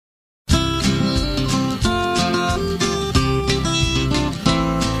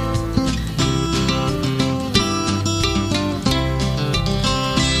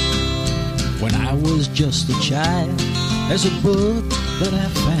just a child, there's a book that I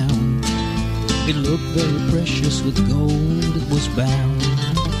found. It looked very precious, with gold it was bound.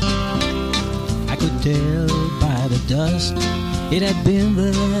 I could tell by the dust it had been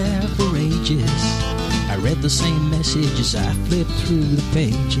there for ages. I read the same message as I flipped through the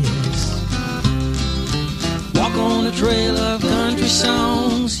pages. Walk on a trail of country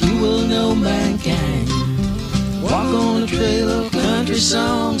songs, you will know mankind. Walk on a trail of country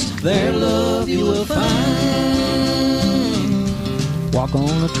songs, their love you will find. Walk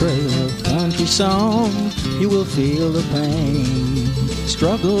on a trail of country songs, you will feel the pain.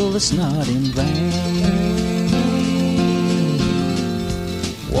 Struggle is not in vain.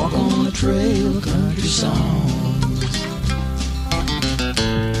 Walk on a trail of country songs.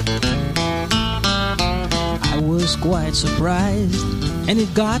 I was quite surprised, and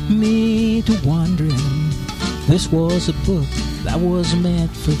it got me to wondering. This was a book that was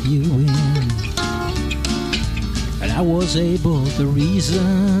meant for viewing, and I was able to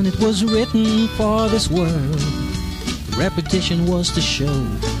reason it was written for this world. The repetition was to show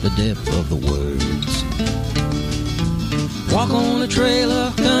the depth of the words. Walk on a trail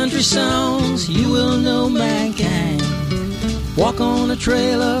of country songs, you will know mankind. Walk on a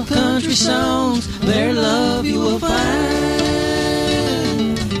trail of country songs, their love you will find.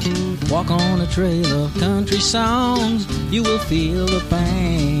 Walk on a trail of country songs, you will feel the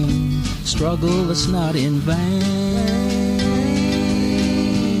pain. Struggle is not in vain.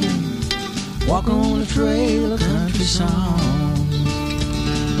 Walk on a trail of country songs.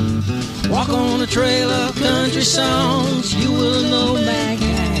 Walk on a trail of country songs, you will know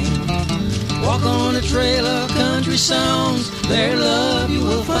mankind. Walk on a trail of country songs, their love you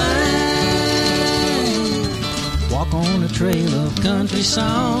will find. Walk on a trail of country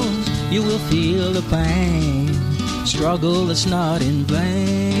songs, you will feel the pain. Struggle is not in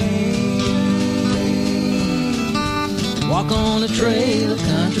vain. Walk on a trail of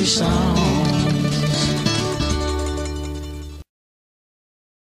country songs.